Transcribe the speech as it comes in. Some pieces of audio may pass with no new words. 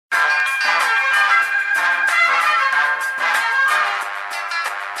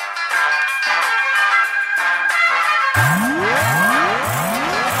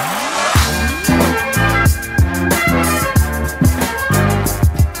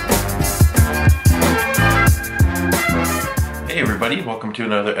everybody, welcome to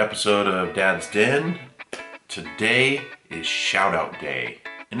another episode of Dad's Den. Today is shout out day.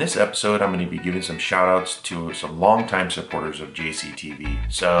 In this episode, I'm going to be giving some shout outs to some longtime supporters of JCTV.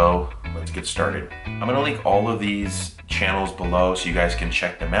 So let's get started. I'm going to link all of these channels below so you guys can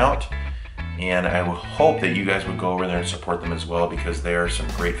check them out. And I would hope that you guys would go over there and support them as well, because they are some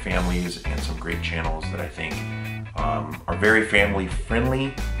great families and some great channels that I think are very family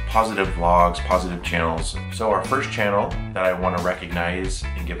friendly, positive vlogs, positive channels. So our first channel that I want to recognize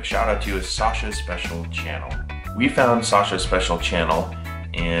and give a shout out to is Sasha's Special Channel. We found Sasha's Special Channel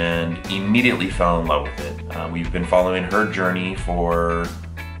and immediately fell in love with it. We've been following her journey for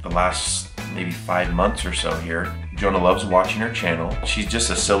the last maybe 5 months or so here. Jonah loves watching her channel. She's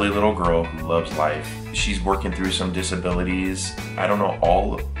just a silly little girl who loves life. She's working through some disabilities. I don't know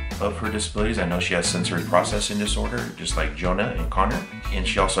all of her disabilities. I know she has sensory processing disorder, just like Jonah and Connor. And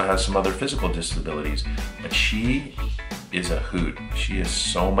she also has some other physical disabilities. But she is a hoot. She is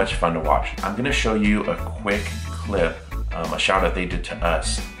so much fun to watch. I'm gonna show you a quick clip, a shout out they did to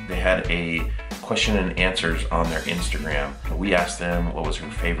us. They had a question and answers on their Instagram. We asked them what was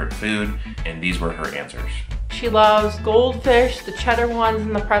her favorite food, and these were her answers. She loves goldfish, the cheddar ones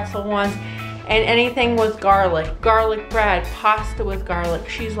and the pretzel ones, and anything with garlic. Garlic bread, pasta with garlic.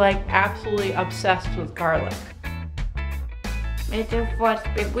 She's like absolutely obsessed with garlic. May the force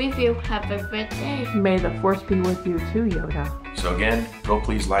be with you. Have a good day. May the force be with you too, Yoda. So again, go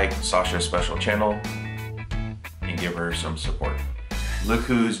please like Sasha's Special Channel and give her some support. Look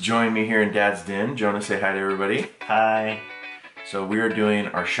who's joined me here in Dad's Den. Jonah, say hi to everybody. Hi. So we are doing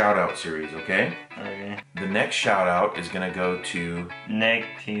our shout out series, okay? Okay. The next shout out is gonna go to Nick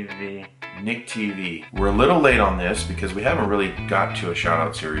TV. Nick TV. We're a little late on this because we haven't really got to a shout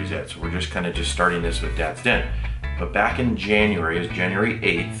out series yet. So we're just kind of starting this with Dad's Den. But back in January, it was January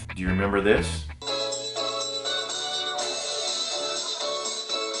 8th. Do you remember this?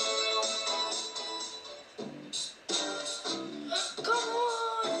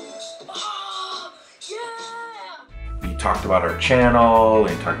 We talked about our channel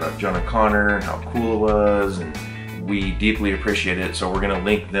and talked about Jonah and Connor and how cool it was, and we deeply appreciate it. So we're gonna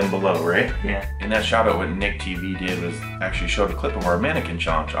link them below, right? Yeah. And that shout out what Nick TV did was actually showed a clip of our mannequin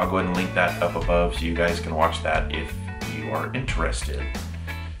challenge. I'll go ahead and link that up above so you guys can watch that if you are interested.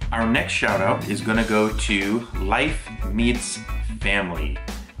 Our next shout out is gonna go to Life Meets Family.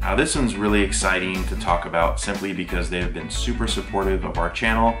 Now this one's really exciting to talk about simply because they've been super supportive of our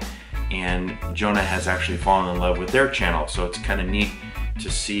channel, and Jonah has actually fallen in love with their channel. So it's kind of neat to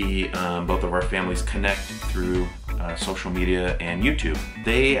see both of our families connect through social media and YouTube.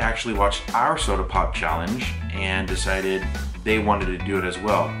 They actually watched our soda pop challenge and decided they wanted to do it as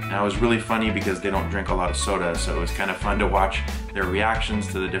well. Now it was really funny because they don't drink a lot of soda, so it was kind of fun to watch their reactions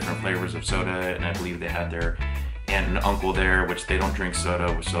to the different flavors of soda, and I believe they had their aunt and uncle there, which they don't drink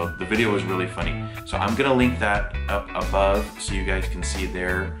soda, so the video was really funny. So I'm gonna link that up above so you guys can see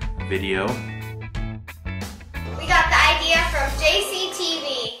their video. We got the idea from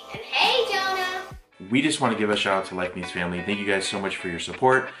JCTV. And hey, Jonah. We just want to give a shout out to Life Meets Family. Thank you guys so much for your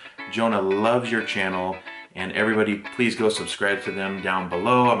support. Jonah loves your channel, and everybody please go subscribe to them down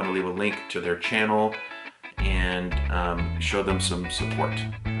below. I'm gonna leave a link to their channel and show them some support.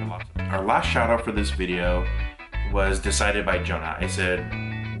 Our last shout out for this video was decided by Jonah. I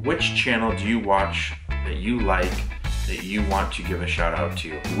said, which channel do you watch that you like, that you want to give a shout out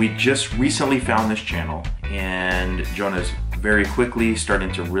to? We just recently found this channel, and Jonah's very quickly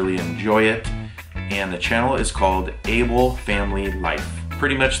starting to really enjoy it. And the channel is called Able Family Life.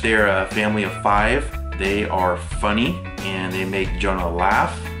 Pretty much they're a family of 5. They are funny and they make Jonah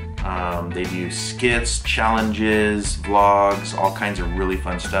laugh. They do skits, challenges, vlogs, all kinds of really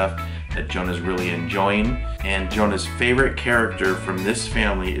fun stuff that Jonah's really enjoying. And Jonah's favorite character from this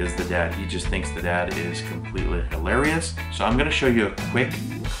family is the dad. He just thinks the dad is completely hilarious. So I'm gonna show you a quick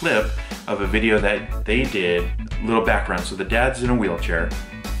clip of a video that they did, little background. So the dad's in a wheelchair,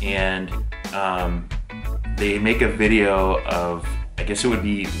 and they make a video of, I guess it would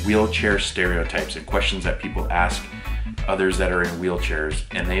be wheelchair stereotypes and questions that people ask others that are in wheelchairs,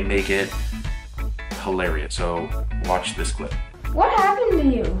 and they make it hilarious. So watch this clip. What happened to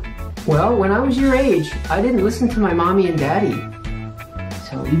you? Well, when I was your age, I didn't listen to my mommy and daddy.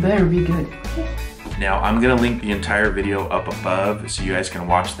 So you better be good. Now I'm gonna link the entire video up above so you guys can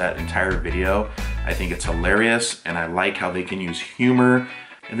watch that entire video. I think it's hilarious, and I like how they can use humor.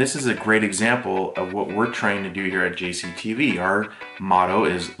 And this is a great example of what we're trying to do here at JCTV. Our motto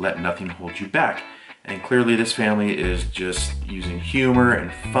is let nothing hold you back. And clearly this family is just using humor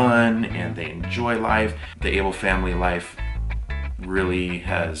and fun, and they enjoy life. The Able Family Life really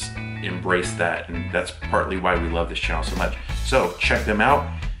has embraced that, and that's partly why we love this channel so much. So check them out.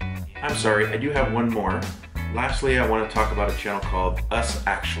 I'm sorry, I do have one more. Lastly, I want to talk about a channel called Us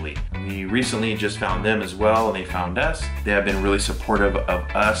Actually. We recently just found them as well, and they found us. They have been really supportive of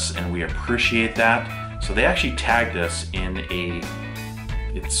us, and we appreciate that. So they actually tagged us in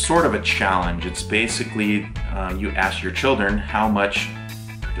it's sort of a challenge. It's basically you ask your children, how much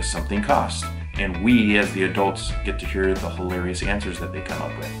does something cost? And we, as the adults, get to hear the hilarious answers that they come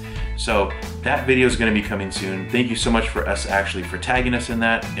up with. So that video is going to be coming soon. Thank you so much for Us Actually for tagging us in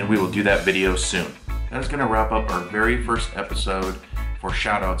that, and we will do that video soon. That is going to wrap up our very first episode for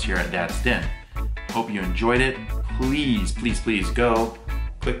shoutouts here at Dad's Den. Hope you enjoyed it. Please, please, please go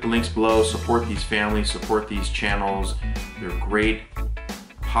click the links below. Support these families, support these channels. They're great,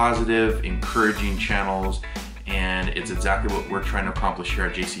 positive, encouraging channels, and it's exactly what we're trying to accomplish here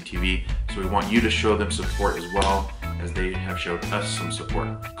at JCTV. So we want you to show them support as well as they have showed us some support.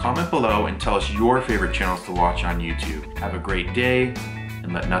 Comment below and tell us your favorite channels to watch on YouTube. Have a great day,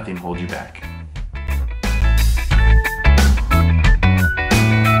 and let nothing hold you back.